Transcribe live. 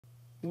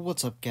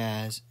What's up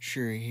guys,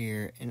 Shouri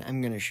here, and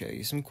I'm going to show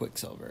you some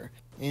Quicksilver.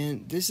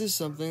 And this is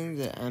something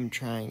that I'm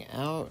trying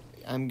out.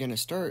 I'm going to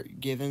start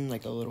giving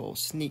like a little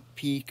sneak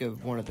peek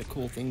of one of the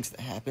cool things that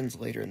happens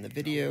later in the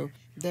video.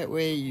 That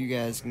way you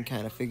guys can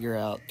kind of figure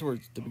out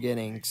towards the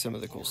beginning some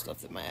of the cool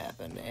stuff that might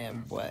happen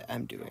and what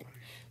I'm doing.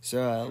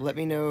 So let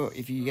me know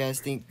if you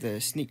guys think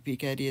the sneak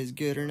peek idea is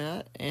good or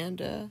not,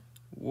 and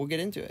we'll get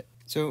into it.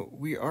 So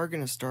we are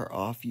going to start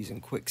off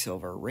using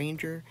Quicksilver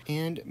Ranger,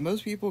 and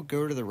most people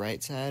go to the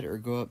right side or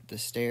go up the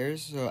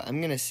stairs, so I'm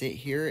going to sit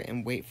here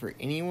and wait for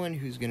anyone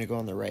who's going to go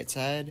on the right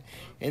side,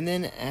 and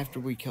then after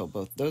we kill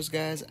both those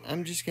guys,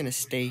 I'm just going to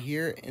stay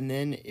here, and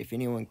then if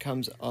anyone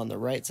comes on the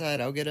right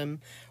side, I'll get him,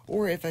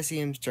 or if I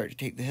see him start to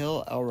take the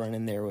hill, I'll run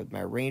in there with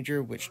my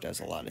Ranger, which does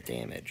a lot of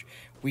damage.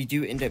 We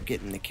do end up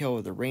getting the kill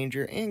with the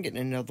Ranger and getting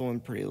another one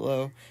pretty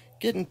low.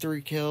 Getting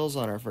 3 kills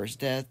on our first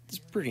death is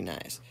pretty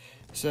nice.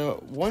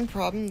 So one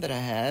problem that I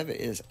have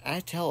is I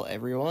tell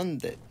everyone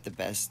that the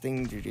best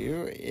thing to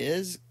do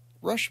is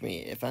rush me.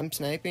 If I'm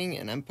sniping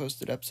and I'm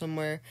posted up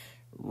somewhere,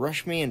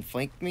 rush me and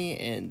flank me,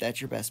 and that's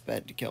your best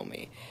bet to kill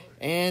me.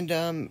 And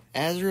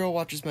Azrael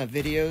watches my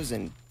videos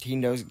and he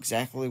knows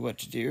exactly what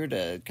to do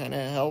to kind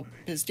of help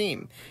his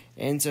team.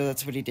 And so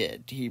that's what he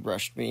did. He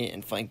rushed me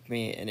and flanked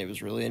me, and it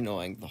was really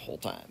annoying the whole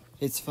time.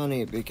 It's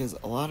funny because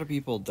a lot of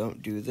people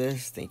don't do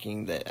this,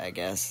 thinking that I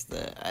guess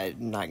that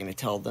I'm not going to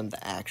tell them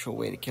the actual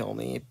way to kill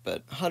me,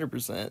 but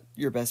 100%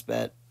 your best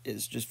bet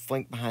is just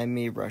flank behind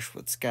me, rush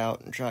with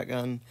scout and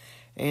shotgun,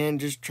 and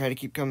just try to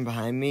keep coming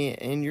behind me,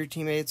 and your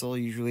teammates will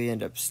usually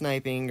end up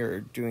sniping or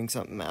doing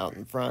something out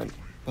in front.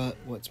 But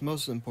what's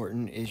most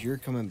important is you're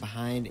coming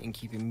behind and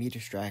keeping me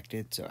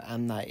distracted so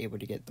I'm not able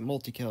to get the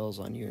multi-kills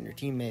on you and your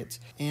teammates.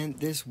 And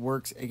this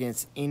works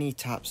against any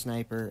top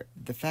sniper.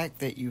 The fact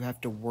that you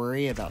have to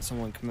worry about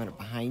someone coming up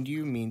behind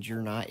you means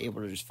you're not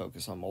able to just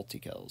focus on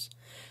multi-kills.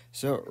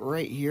 So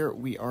right here,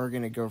 we are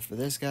going to go for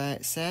this guy.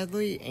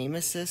 Sadly, aim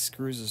assist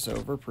screws us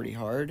over pretty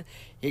hard.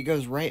 It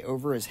goes right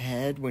over his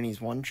head when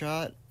he's one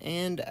shot,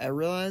 and I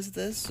realized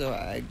this, so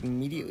I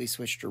immediately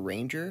switched to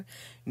Ranger,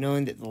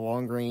 knowing that the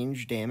long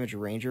range damage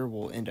Ranger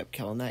will end up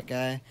killing that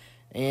guy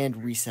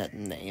and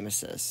resetting the aim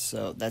assist.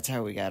 So that's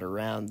how we got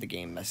around the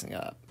game messing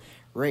up.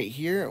 Right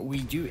here, we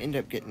do end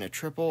up getting a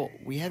triple.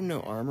 We have no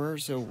armor,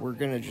 so we're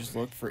going to just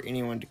look for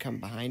anyone to come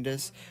behind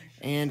us.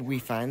 And we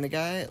find the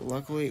guy.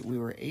 Luckily, we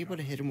were able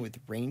to hit him with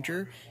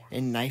Ranger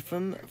and knife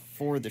him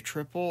for the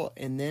triple,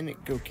 and then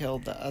go kill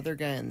the other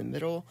guy in the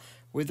middle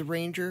with the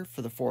Ranger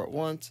for the 4 at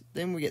once.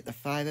 Then we get the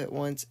 5 at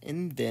once,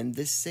 and then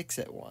the 6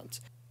 at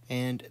once.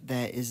 And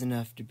that is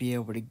enough to be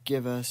able to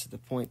give us the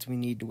points we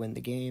need to win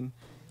the game.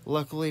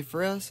 Luckily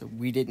for us,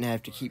 we didn't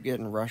have to keep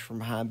getting rushed from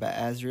behind by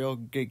Azrael.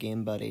 Good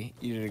game, buddy.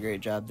 You did a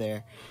great job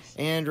there.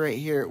 And right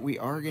here, we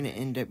are going to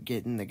end up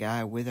getting the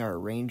guy with our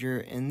Ranger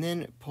and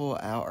then pull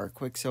out our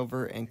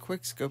Quicksilver and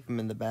quick scope him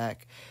in the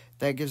back.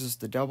 That gives us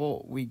the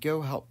double. We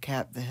go help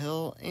cap the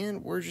hill,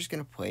 and we're just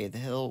going to play the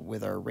hill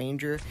with our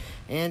Ranger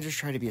and just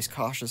try to be as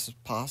cautious as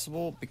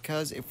possible,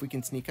 because if we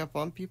can sneak up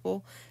on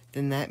people,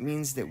 then that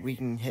means that we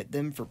can hit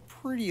them for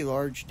pretty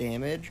large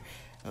damage.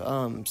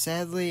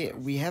 Sadly,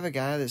 we have a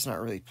guy that's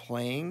not really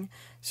playing,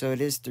 so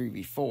it is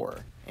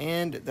 3v4,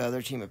 and the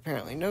other team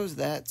apparently knows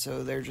that,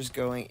 so they're just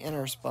going in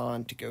our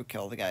spawn to go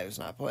kill the guy who's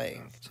not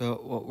playing. So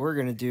what we're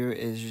going to do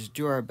is just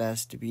do our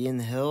best to be in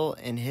the hill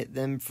and hit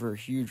them for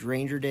huge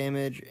Ranger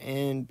damage,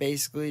 and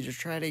basically just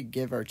try to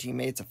give our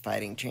teammates a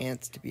fighting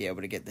chance to be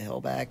able to get the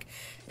hill back,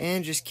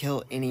 and just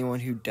kill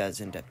anyone who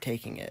does end up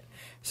taking it.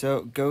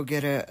 So go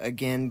get it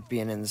again,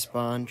 being in the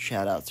spawn.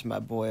 Shout out to my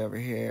boy over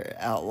here,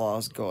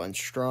 Outlaws, going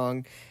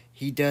strong.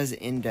 He does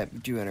end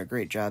up doing a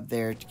great job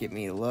there to get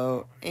me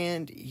low,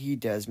 and he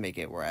does make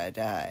it where I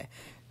die.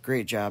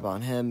 Great job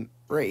on him.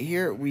 Right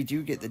here, we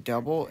do get the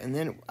double, and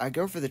then I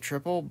go for the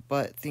triple,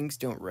 but things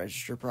don't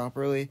register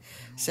properly.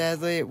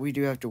 Sadly, we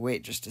do have to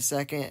wait just a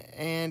second,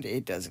 and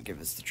it doesn't give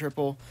us the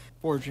triple.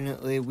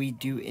 Fortunately, we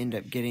do end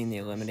up getting the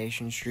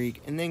elimination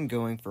streak, and then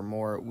going for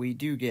more. We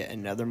do get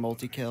another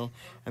multi-kill.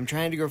 I'm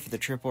trying to go for the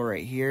triple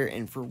right here,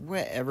 and for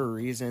whatever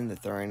reason, the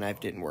throwing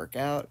knife didn't work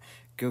out.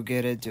 Go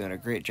get it, doing a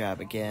great job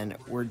again.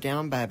 We're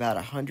down by about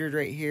 100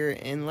 right here,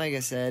 and like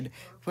I said,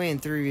 playing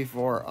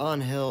 3v4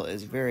 on hill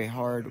is very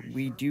hard.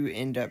 We do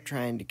end up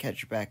trying to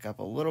catch back up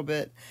a little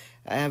bit.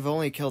 I have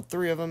only killed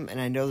 3 of them,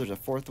 and I know there's a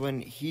 4th one.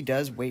 He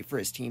does wait for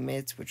his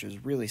teammates, which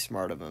is really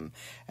smart of him.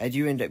 I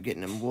do end up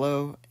getting him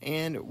low,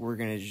 and we're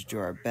going to just do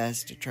our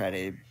best to try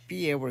to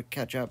be able to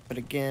catch up. But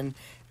again,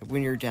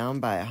 when you're down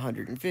by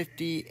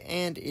 150,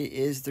 and it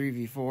is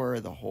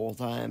 3v4 the whole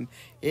time,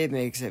 it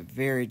makes it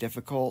very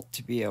difficult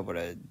to be able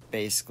to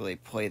basically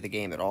play the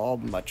game at all,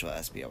 much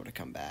less be able to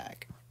come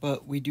back.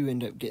 But we do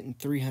end up getting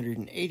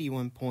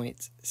 381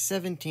 points,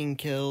 17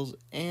 kills,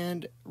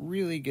 and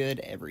really good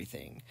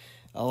everything.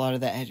 A lot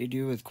of that had to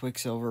do with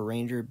Quicksilver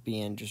Ranger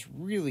being just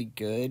really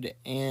good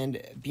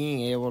and being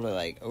able to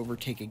like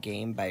overtake a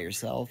game by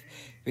yourself.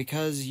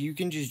 because you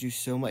can just do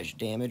so much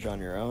damage on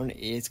your own.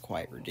 It's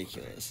quite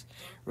ridiculous.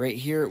 Right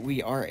here,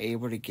 we are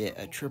able to get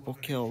a triple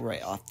kill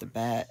right off the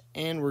bat,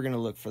 and we're going to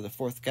look for the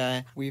fourth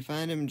guy. We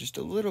find him just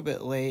a little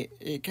bit late.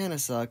 It kind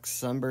of sucks.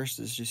 Sunburst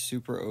is just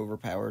super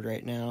overpowered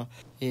right now.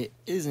 It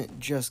isn't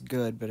just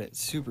good, but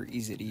it's super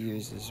easy to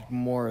use is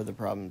more of the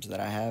problems that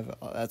I have.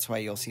 That's why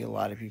you'll see a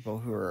lot of people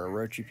who are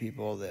Orochi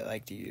people that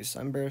like to use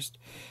Sunburst,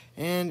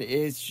 and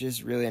it's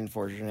just really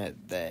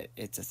unfortunate that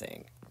it's a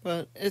thing.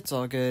 But it's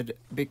all good.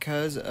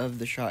 Because of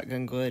the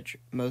shotgun glitch,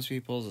 most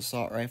people's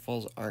assault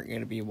rifles aren't going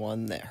to be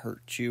one that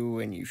hurts you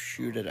when you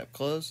shoot it up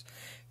close.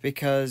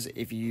 Because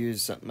if you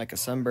use something like a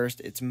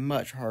Sunburst, it's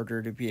much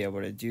harder to be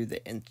able to do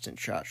the instant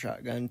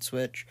shotgun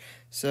switch.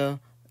 So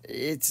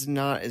it's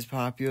not as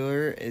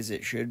popular as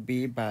it should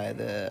be by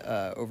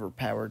the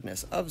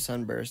overpoweredness of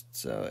Sunburst,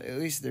 so at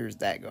least there's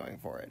that going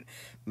for it.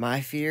 My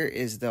fear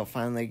is they'll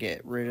finally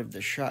get rid of the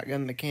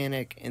shotgun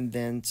mechanic, and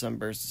then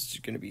Sunburst is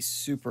going to be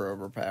super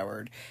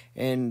overpowered,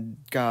 and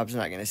Gob's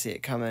not going to see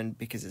it coming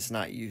because it's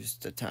not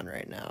used a ton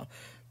right now.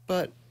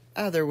 But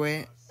either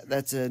way,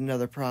 that's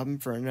another problem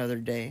for another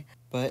day.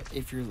 But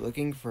if you're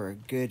looking for a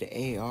good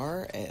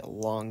AR at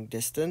long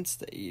distance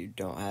that you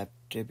don't have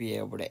to be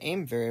able to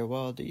aim very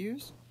well to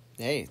use,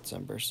 hey,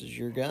 Sunburst is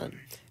your gun.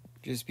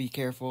 Just be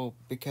careful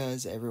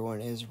because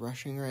everyone is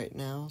rushing right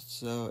now,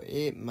 so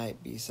it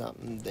might be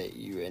something that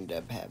you end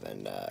up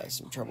having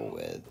some trouble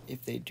with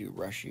if they do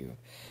rush you.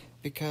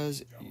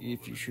 Because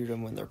if you shoot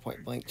them when they're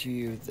point blank to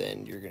you,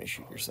 then you're going to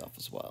shoot yourself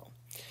as well.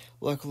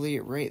 Luckily,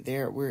 right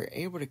there, we're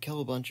able to kill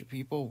a bunch of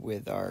people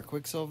with our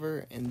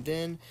Quicksilver, and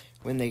then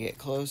when they get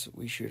close,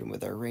 we shoot them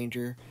with our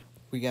Ranger.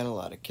 We got a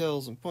lot of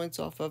kills and points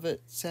off of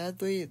it.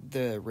 Sadly,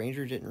 the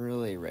Ranger didn't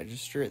really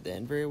register at the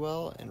end very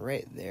well, and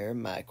right there,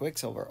 my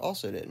Quicksilver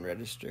also didn't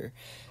register.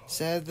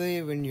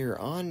 Sadly, when you're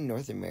on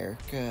North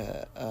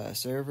America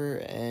server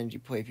and you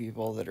play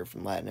people that are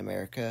from Latin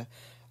America,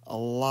 a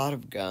lot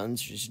of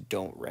guns just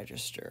don't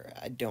register.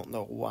 I don't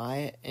know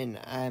why, and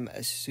I'm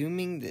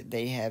assuming that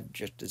they have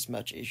just as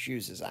much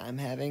issues as I'm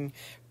having,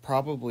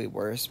 probably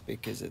worse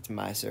because it's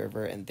my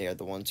server and they're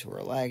the ones who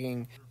are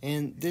lagging.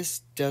 And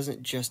this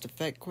doesn't just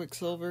affect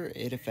Quicksilver,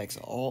 it affects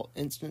all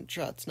instant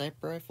shot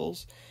sniper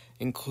rifles,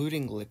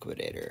 including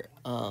Liquidator.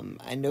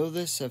 I know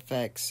this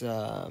affects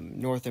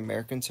North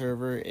American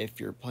server if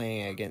you're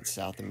playing against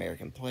South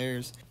American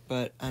players,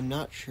 but I'm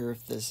not sure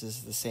if this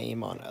is the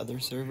same on other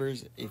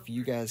servers. If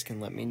you guys can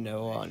let me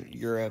know on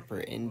Europe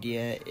or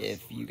India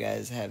if you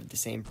guys have the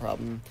same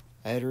problem,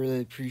 I'd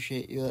really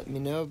appreciate you letting me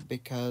know,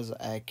 because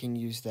I can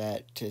use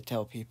that to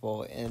tell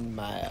people in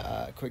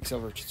my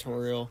Quicksilver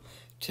tutorial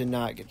to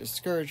not get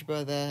discouraged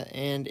by that,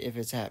 and if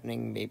it's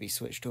happening, maybe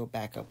switch to a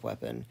backup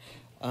weapon.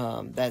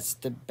 That's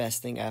the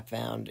best thing I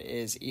found,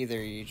 is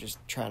either you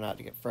just try not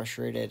to get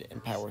frustrated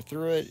and power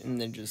through it,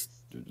 and then just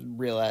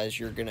realize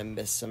you're going to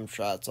miss some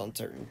shots on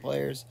certain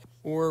players,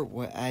 or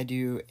what I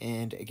do,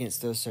 and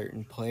against those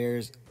certain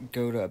players,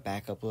 go to a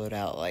backup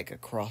loadout like a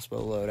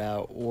crossbow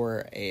loadout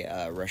or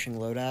a rushing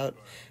loadout.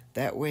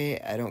 That way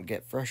I don't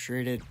get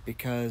frustrated,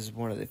 because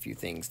one of the few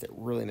things that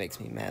really makes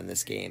me mad in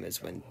this game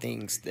is when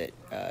things that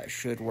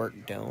should work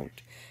don't.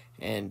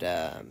 And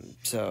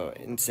so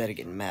instead of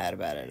getting mad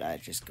about it, I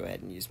just go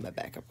ahead and use my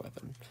backup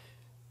weapon.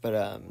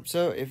 But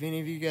so if any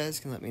of you guys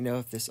can let me know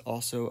if this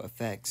also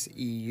affects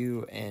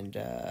EU and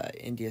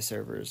India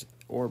servers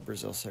or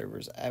Brazil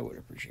servers, I would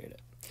appreciate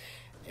it.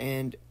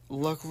 And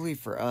luckily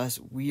for us,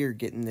 we are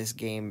getting this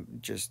game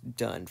just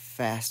done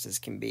fast as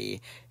can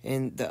be.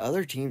 And the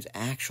other team's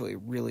actually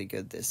really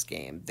good this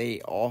game.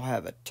 They all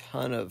have a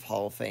ton of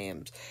Hall of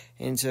Fames.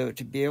 And so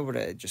to be able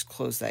to just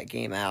close that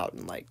game out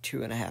in like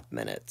 2.5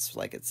 minutes,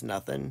 like it's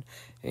nothing.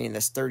 I mean,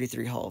 that's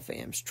 33 Hall of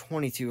Fames,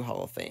 22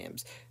 Hall of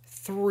Fames,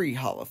 3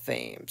 Hall of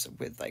Fames,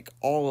 with like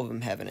all of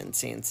them having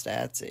insane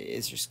stats.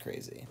 It's just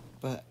crazy.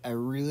 But I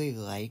really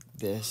like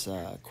this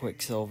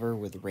Quicksilver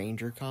with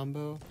Ranger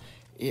combo.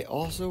 It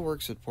also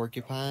works with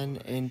Porcupine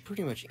and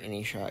pretty much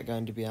any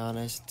shotgun, to be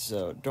honest,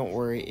 so don't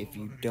worry if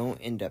you don't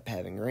end up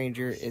having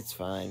Ranger, it's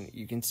fine,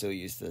 you can still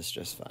use this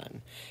just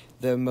fine.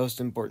 The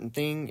most important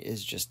thing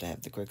is just to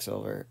have the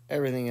Quicksilver.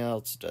 Everything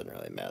else doesn't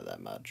really matter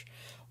that much.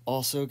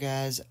 Also,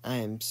 guys, I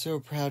am so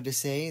proud to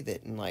say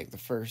that in like the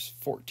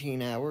first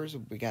 14 hours,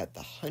 we got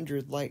the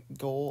 100 like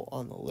goal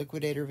on the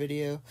Liquidator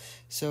video,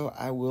 so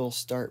I will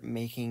start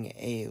making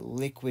a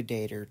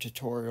Liquidator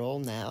tutorial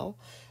now.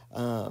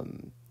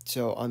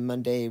 So on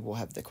Monday, we'll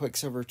have the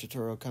Quicksilver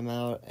tutorial come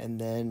out,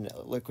 and then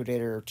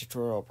Liquidator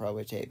tutorial will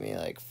probably take me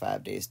like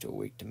 5 days to a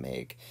week to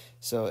make,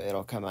 so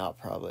it'll come out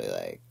probably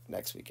like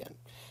next weekend.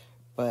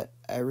 But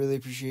I really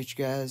appreciate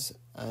you guys,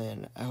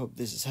 and I hope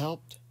this has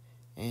helped,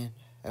 and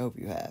I hope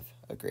you have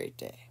a great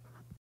day.